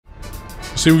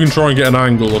See if we can try and get an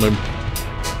angle on him.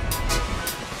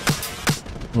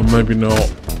 Or maybe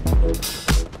not.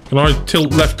 Can I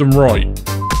tilt left and right?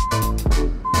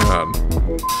 Man.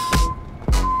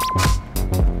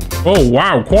 Oh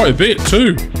wow, quite a bit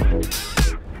too.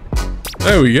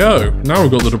 There we go. Now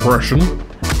we've got the depression.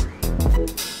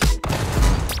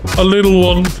 A little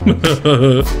one.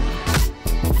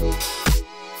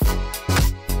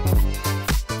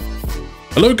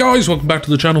 Hello guys, welcome back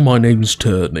to the channel. My name's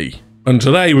Turny. And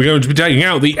today we're going to be taking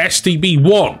out the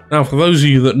STB-1. Now for those of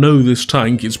you that know this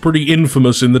tank, it's pretty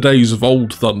infamous in the days of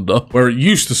old Thunder, where it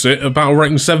used to sit at battle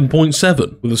rating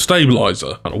 7.7 with a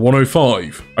stabilizer and a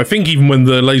 105. I think even when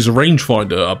the laser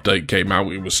rangefinder update came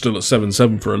out, it was still at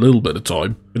 7.7 for a little bit of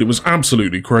time, but it was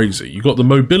absolutely crazy. You got the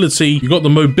mobility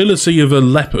of a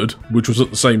Leopard, which was at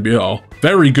the same BR,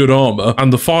 very good armor,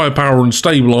 and the firepower and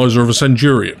stabilizer of a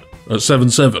Centurion at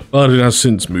 7.7, but it has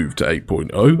since moved to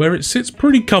 8.0, where it sits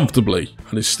pretty comfortably,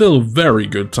 and is still a very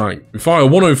good tank. We fire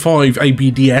 105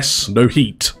 APDS, no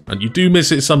heat, and you do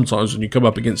miss it sometimes when you come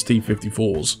up against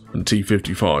T-54s and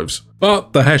T-55s.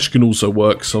 But the Hesh can also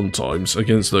work sometimes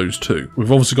against those too.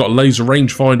 We've obviously got a laser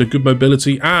rangefinder, good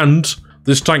mobility, and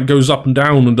this tank goes up and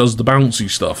down and does the bouncy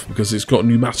stuff because it's got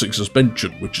pneumatic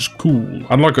suspension, which is cool.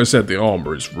 And like I said, the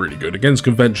armor is really good. Against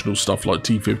conventional stuff like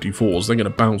T-54s, they're going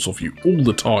to bounce off you all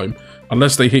the time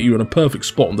unless they hit you in a perfect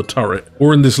spot on the turret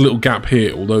or in this little gap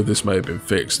here, although this may have been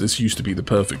fixed. This used to be the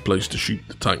perfect place to shoot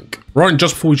the tank. Right,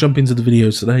 just before we jump into the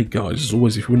videos today, guys, as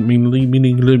always, if you wouldn't mean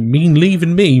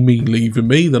leaving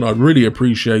me, then I'd really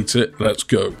appreciate it. Let's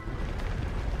go.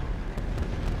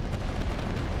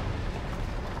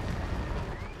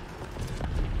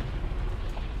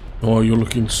 Oh, you're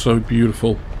looking so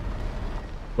beautiful.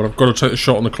 But I've got to take the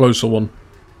shot on the closer one.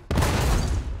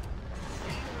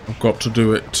 I've got to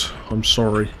do it. I'm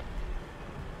sorry.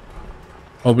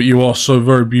 Oh, but you are so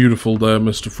very beautiful there,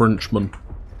 Mr. Frenchman.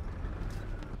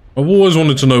 I've always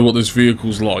wanted to know what this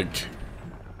vehicle's like.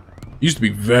 It used to be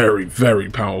very,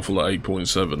 very powerful at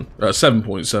 8.7.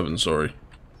 7.7, sorry.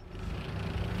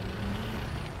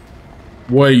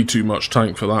 Way too much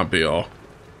tank for that BR.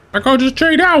 That guy just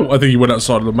cheated out! I think he went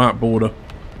outside of the map border.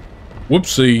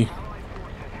 Whoopsie.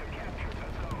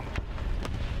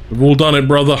 We've all done it,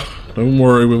 brother. Don't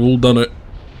worry, we've all done it.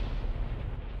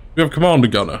 We have Commander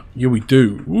Gunner. Yeah, we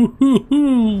do.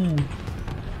 Woohoo!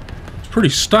 It's pretty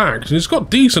stacked, and it's got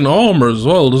decent armor as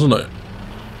well, doesn't it?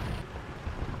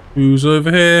 Who's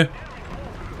over here?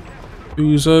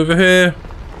 Who's over here?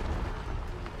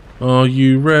 Are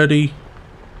you ready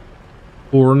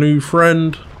for a new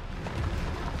friend?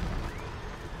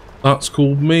 That's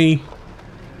called me.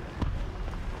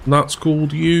 That's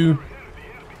called you.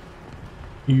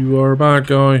 You are a bad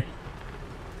guy.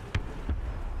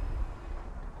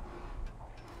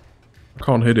 I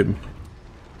can't hit him.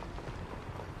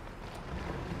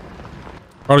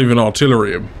 Can't even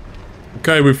artillery him.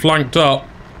 Okay, we've flanked up.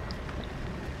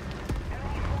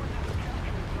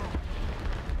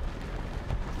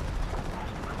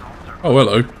 Oh,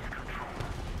 hello.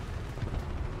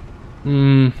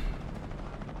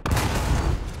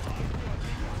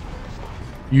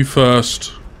 You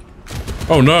first.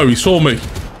 Oh no, he saw me.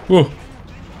 Whoa.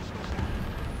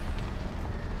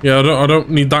 Yeah, I don't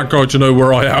need that guy to know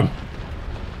where I am.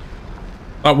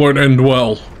 That won't end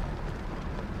well.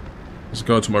 There's a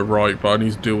guy to my right, but I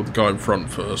need to deal with the guy in front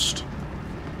first.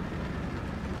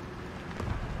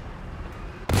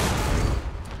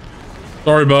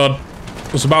 Sorry, bud.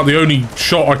 That's about the only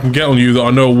shot I can get on you that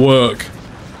I know will work.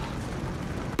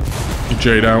 You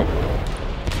jade out.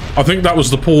 I think that was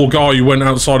the poor guy who went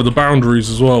outside of the boundaries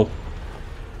as well.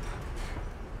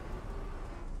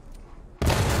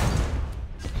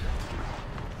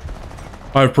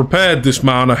 I've prepared this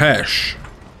man a Hesh.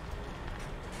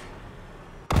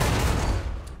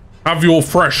 Have your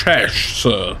fresh Hesh,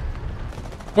 sir.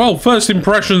 Well, first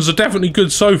impressions are definitely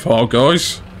good so far,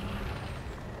 guys.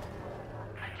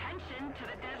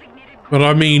 But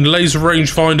I mean, laser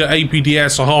rangefinder,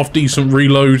 APDS, a half-decent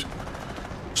reload,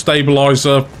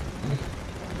 stabilizer.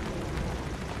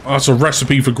 That's a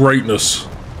recipe for greatness.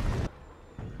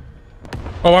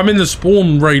 Oh, I'm in the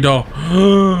spawn radar.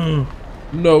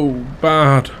 No,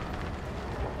 bad.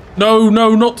 No,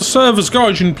 no, not the service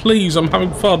guardian, please. I'm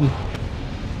having fun.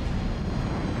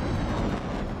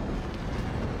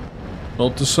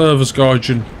 Not the service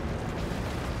guardian.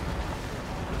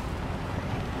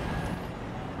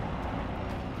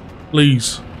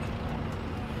 Please.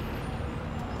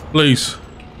 Please.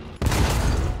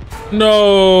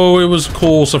 No, it was of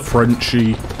course a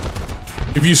Frenchie.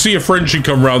 If you see a Frenchie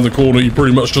come round the corner, you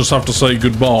pretty much just have to say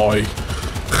goodbye.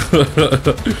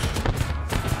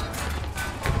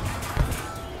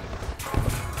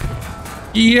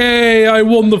 Yay, I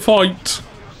won the fight.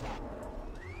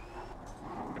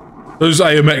 Those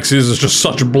AMXs are just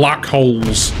such black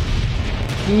holes.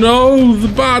 No, the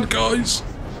bad guys.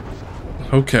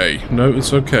 Okay, no,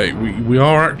 it's okay. We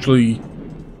are actually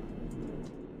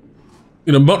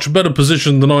in a much better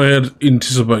position than I had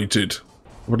anticipated.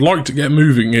 I would like to get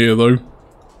moving here, though,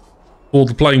 before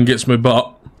the plane gets my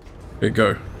butt. Here you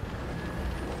go.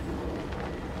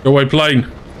 Go away, plane.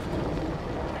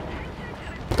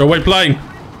 Go away, plane.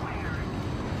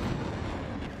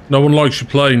 No one likes your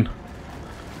plane.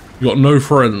 You got no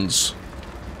friends.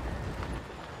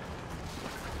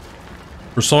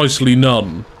 Precisely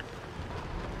none.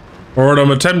 Alright,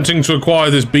 I'm attempting to acquire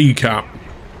this B cap.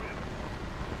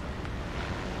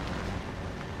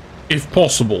 If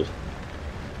possible.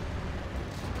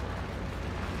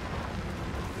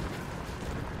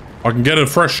 I can get a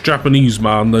fresh Japanese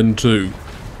man then too.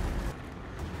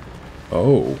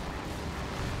 Oh.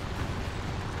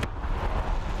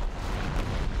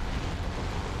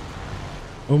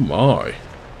 Oh my.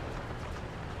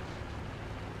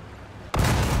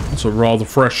 That's a rather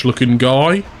fresh looking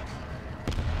guy.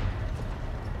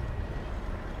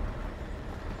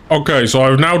 Okay, so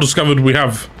I've now discovered we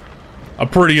have a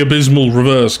pretty abysmal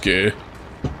reverse gear.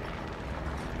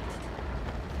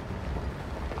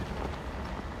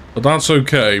 But that's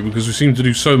okay, because we seem to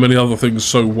do so many other things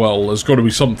so well. There's got to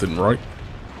be something, right?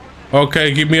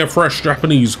 Okay, give me a fresh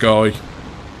Japanese guy.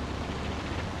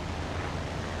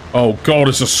 Oh god,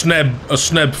 it's a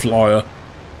sneb flyer.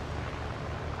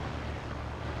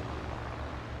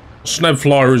 A sneb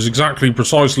flyer is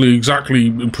precisely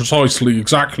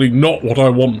not what I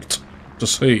want to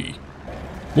see.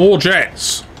 More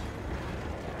jets.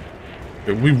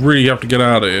 Okay, we really have to get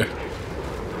out of here.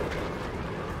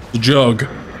 The jug.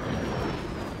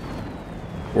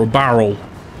 Or a barrel.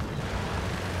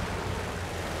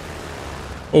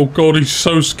 Oh god, he's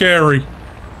so scary.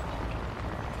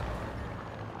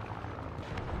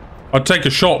 I'd take a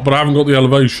shot, but I haven't got the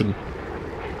elevation.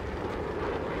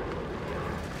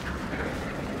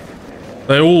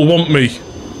 They all want me.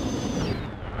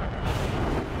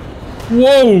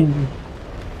 Whoa!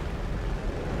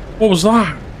 What was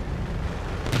that?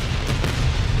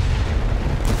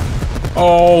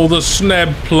 Oh, the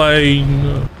sneb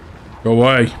plane. Go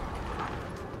away.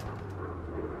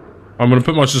 I'm gonna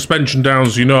put my suspension down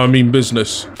so you know I mean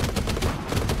business.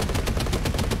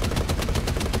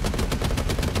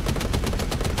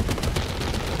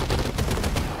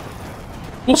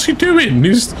 What's he doing?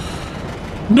 He's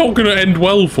not gonna end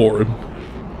well for him.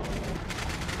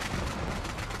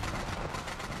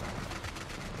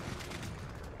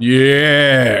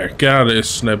 Yeah, get out of here,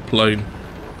 sneb plane.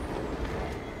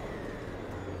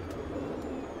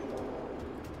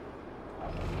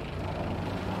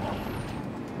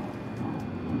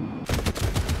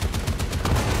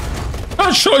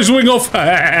 I shot his wing off.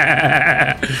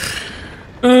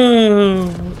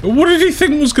 What did he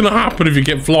think was going to happen if you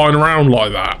get flying around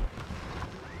like that?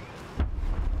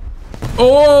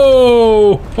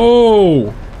 Oh!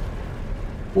 Oh!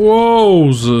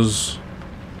 Wowzers.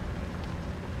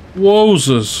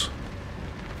 Wowzers.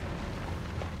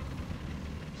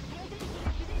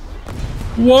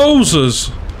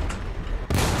 Wowzers.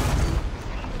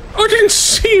 I didn't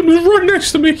see him. He was right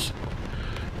next to me.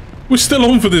 We're still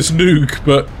on for this nuke,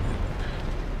 but...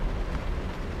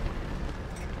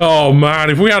 Oh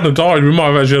man, if we hadn't died, we might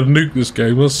have actually had to nuke this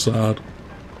game. That's sad.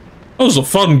 That was a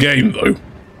fun game, though.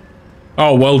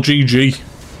 Oh well, GG.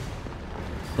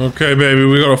 Okay, baby,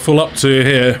 we got a full up tier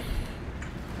here.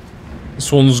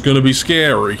 This one's gonna be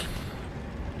scary.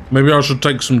 Maybe I should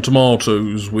take some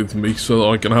tomatoes with me so that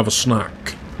I can have a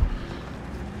snack.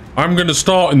 I'm gonna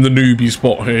start in the newbie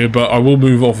spot here, but I will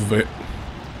move off of it.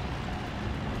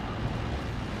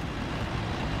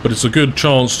 But it's a good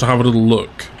chance to have a little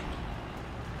look.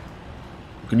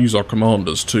 We can use our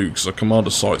commanders too, because our commander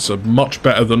sights are much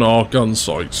better than our gun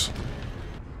sights.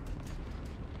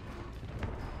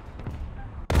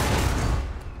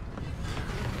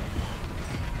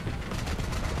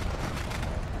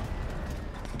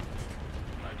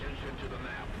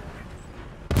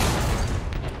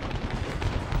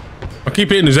 I keep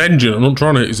hitting his engine. I'm not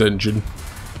trying to hit his engine.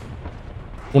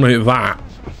 I want to hit that.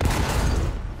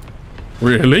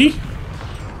 Really?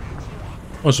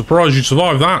 I'm surprised you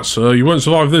survived that, sir. You won't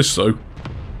survive this, though.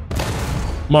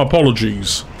 My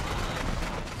apologies.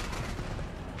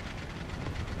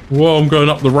 Whoa, I'm going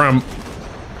up the ramp.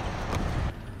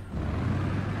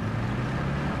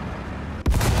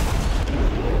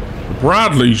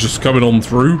 Bradley's just coming on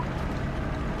through.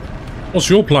 What's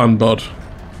your plan, bud?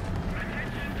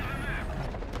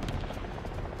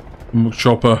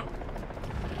 Chopper.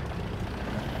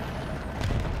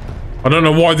 I don't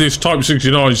know why this Type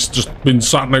 69's just been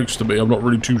sat next to me. I'm not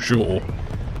really too sure.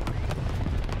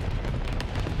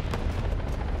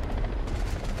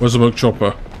 Where's the milk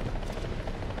chopper?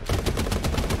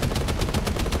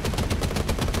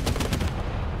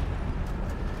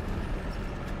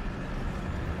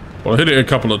 Well, I hit it a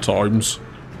couple of times.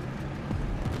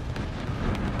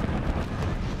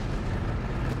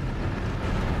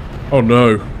 Oh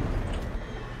no.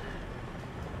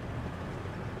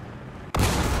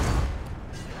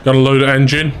 Gotta load the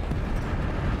engine.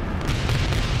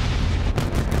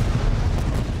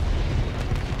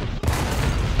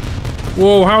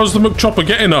 Whoa, how's the McChopper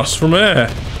getting us from there?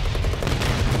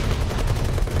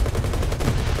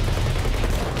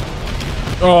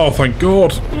 Oh, thank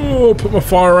God. Oh, put my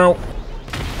fire out.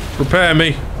 Prepare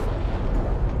me.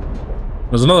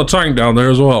 There's another tank down there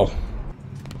as well.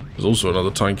 There's also another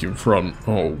tank in front.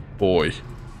 Oh, boy.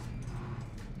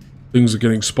 Things are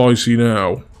getting spicy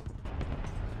now.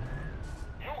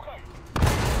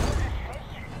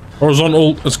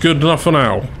 Horizontal, that's good enough for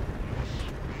now.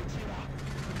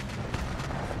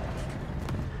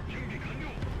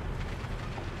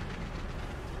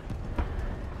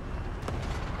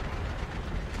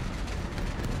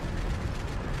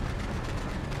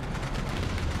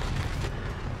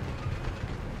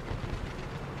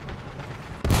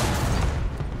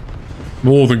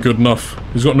 More than good enough.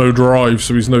 He's got no drive,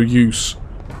 so he's no use.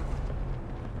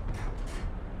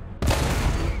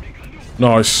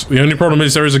 Nice. The only problem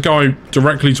is there is a guy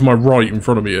directly to my right in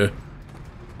front of me here.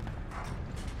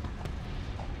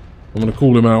 I'm gonna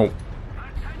call him out.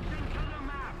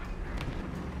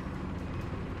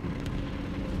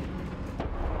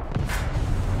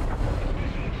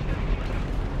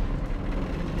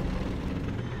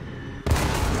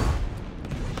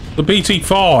 The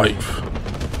BT-5.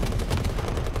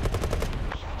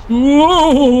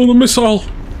 Whoa, the missile!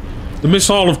 The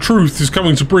missile of truth is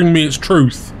coming to bring me its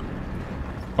truth.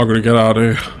 I'm gonna get out of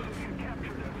here.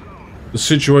 The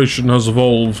situation has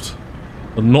evolved,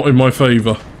 and not in my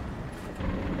favour.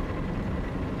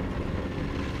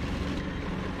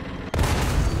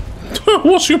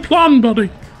 What's your plan, buddy?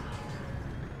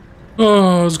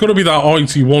 Oh, it's gotta be that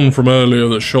IT-1 from earlier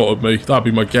that shot at me. That'd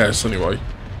be my guess, anyway.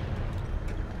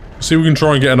 See if we can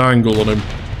try and get an angle on him.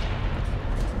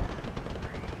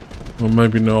 Or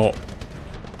maybe not.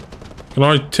 Can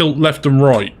I tilt left and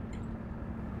right?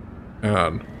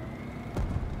 Can.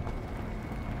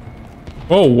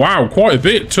 Oh wow, quite a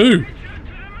bit too.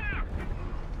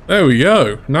 There we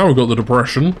go. Now we've got the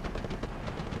depression.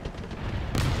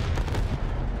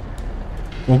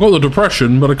 Well, I've got the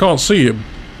depression, but I can't see him.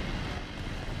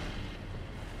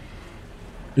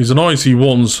 He's an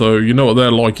IT-1, so you know what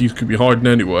they're like. He could be hiding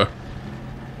anywhere.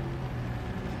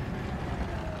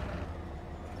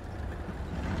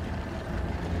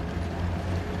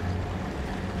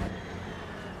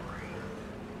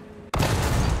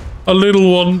 A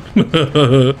little one.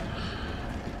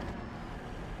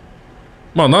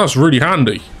 Man, that's really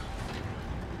handy.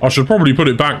 I should probably put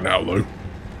it back now, though.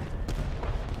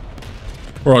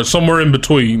 Right, somewhere in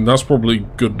between. That's probably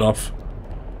good enough.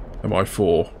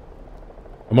 MI4.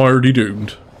 Am I already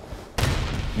doomed?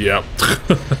 Yeah.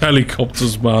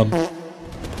 Helicopters, man.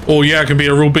 Oh yeah, I can be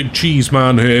a real big cheese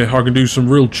man here. I can do some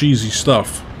real cheesy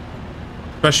stuff.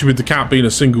 Especially with the cat being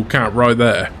a single cat right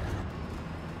there.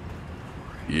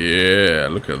 Yeah,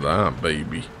 look at that,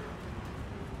 baby.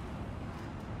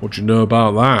 What do you know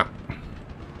about that?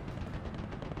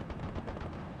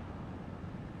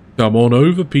 Come on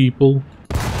over, people.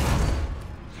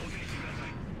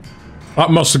 That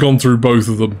must have gone through both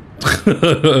of them.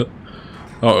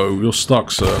 Uh-oh, you're stuck,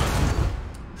 sir.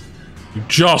 You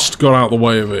just got out the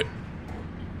way of it.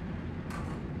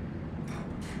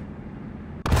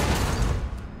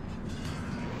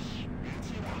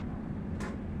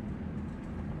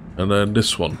 And then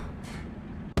this one.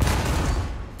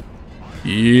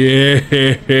 Yeah.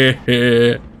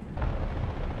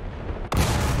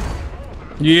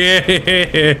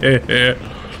 Yeah.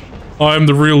 I'm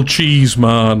the real cheese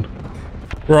man.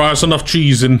 Right, that's enough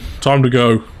cheesing. Time to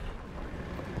go.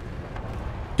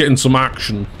 Getting some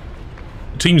action.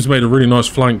 The team's made a really nice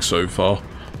flank so far.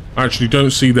 I actually don't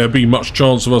see there being much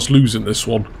chance of us losing this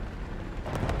one.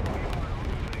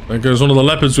 There goes one of the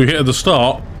leopards we hit at the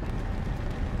start.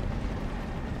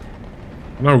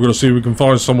 Now we're going to see if we can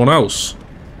find someone else.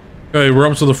 Okay, we're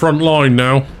up to the front line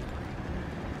now.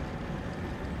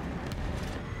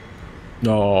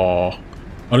 Aww.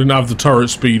 I didn't have the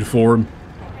turret speed for him.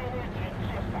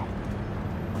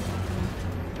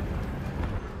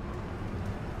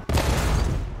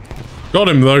 Got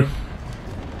him, though.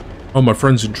 Oh, my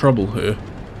friend's in trouble here.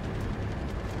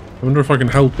 I wonder if I can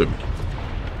help him.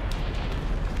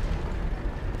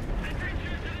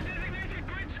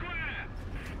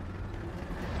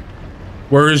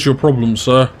 Where is your problem,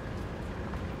 sir?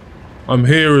 I'm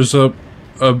here as a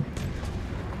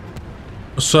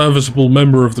serviceable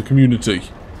member of the community.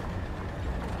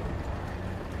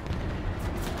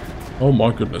 Oh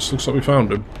my goodness, looks like we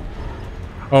found him.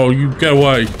 Oh, you get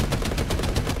away.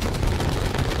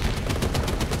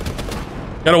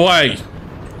 Get away!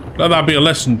 Let that be a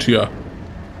lesson to you.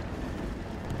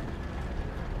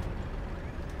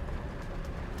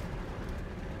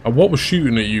 And what was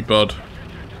shooting at you, bud?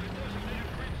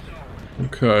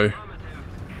 Okay.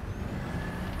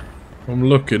 I'm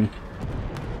looking.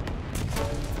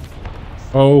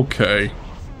 Okay.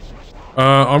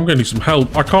 I'm gonna need some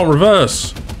help. I can't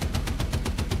reverse.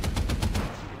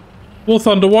 War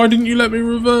Thunder, why didn't you let me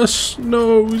reverse?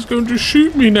 No, he's going to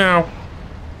shoot me now.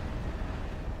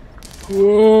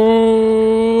 Whoa.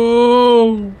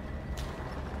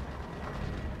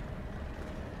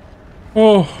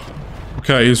 Oh.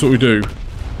 Okay, here's what we do.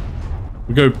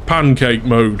 We go pancake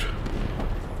mode.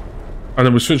 And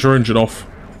then we switch our engine off.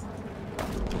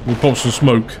 We pop some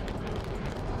smoke.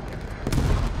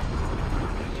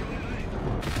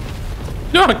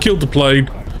 Yeah, I killed the plane.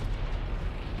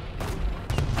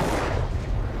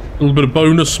 A little bit of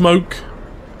bonus smoke.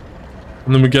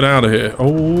 And then we get out of here.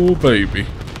 Oh, baby.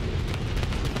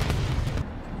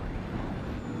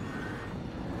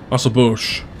 That's a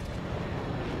bush.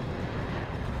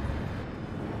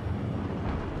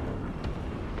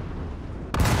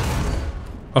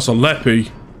 That's a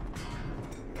leppy.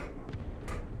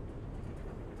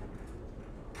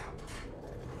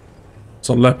 It's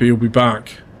a leppy, he'll be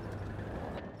back.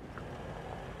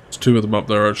 There's two of them up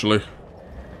there, actually.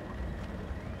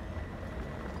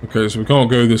 Okay, so we can't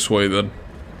go this way, then.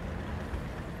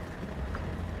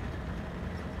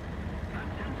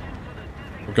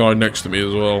 A guy next to me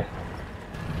as well.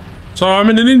 So I'm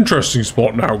in an interesting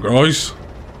spot now, guys.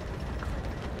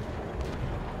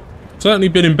 Certainly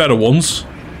been in better ones.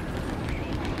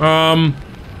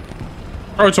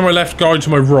 Guy to my left, guy to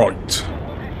my right.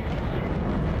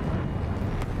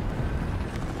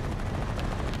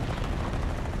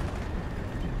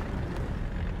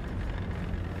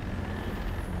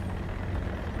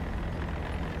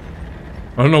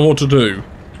 I don't know what to do.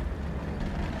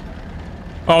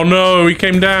 Oh no, he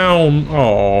came down.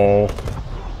 Oh.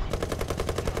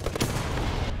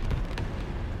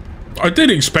 I did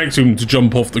expect him to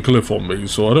jump off the cliff on me,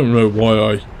 so I don't know why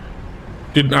I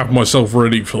didn't have myself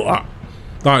ready for that.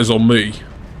 That is on me.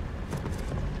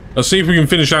 Let's see if we can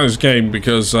finish out this game,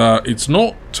 because it's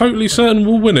not totally certain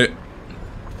we'll win it.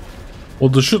 Well,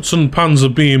 the Schutzen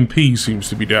Panzer BMP seems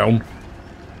to be down.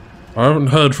 I haven't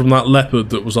heard from that leopard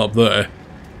that was up there.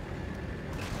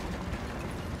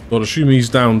 But I assume he's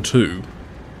down too.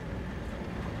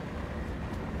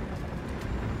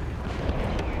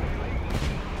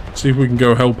 See if we can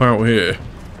go help out here.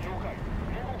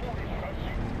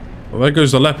 Well, there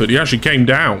goes the leopard. He actually came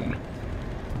down.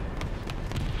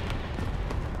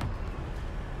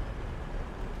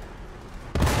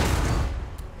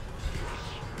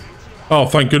 Oh,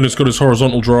 thank goodness, got his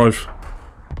horizontal drive.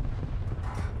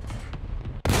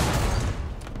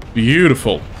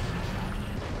 Beautiful.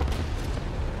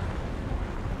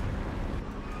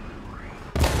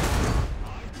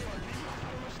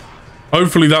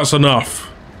 Hopefully that's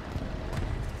enough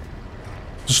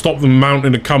to stop them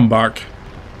mounting a comeback.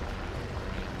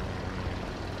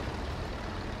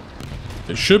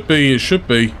 It should be, it should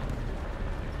be.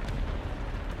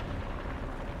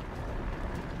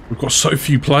 We've got so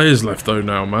few players left though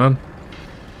now, man.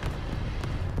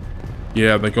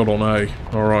 Yeah, they got on A.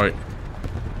 Alright.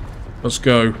 Let's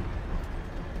go.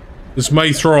 This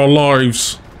may throw our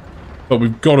lives, but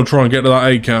we've got to try and get to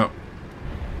that A cap.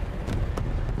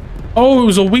 Oh, it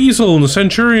was a weasel and the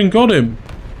Centurion got him.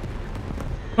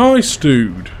 Nice,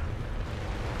 dude.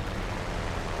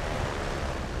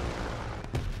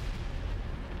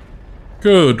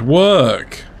 Good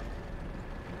work.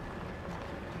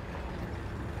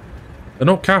 They're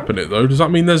not capping it though. Does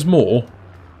that mean there's more?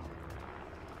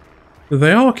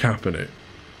 They are capping it.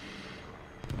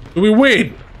 Do we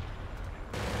win?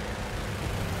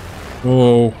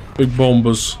 Oh, big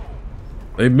bombers.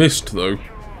 They missed though.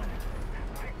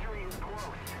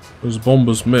 Those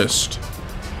bombers missed.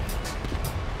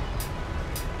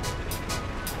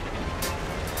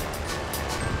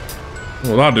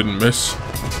 Well, that didn't miss.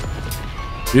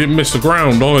 He didn't miss the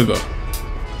ground either.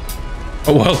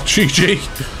 Oh well,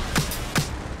 GG.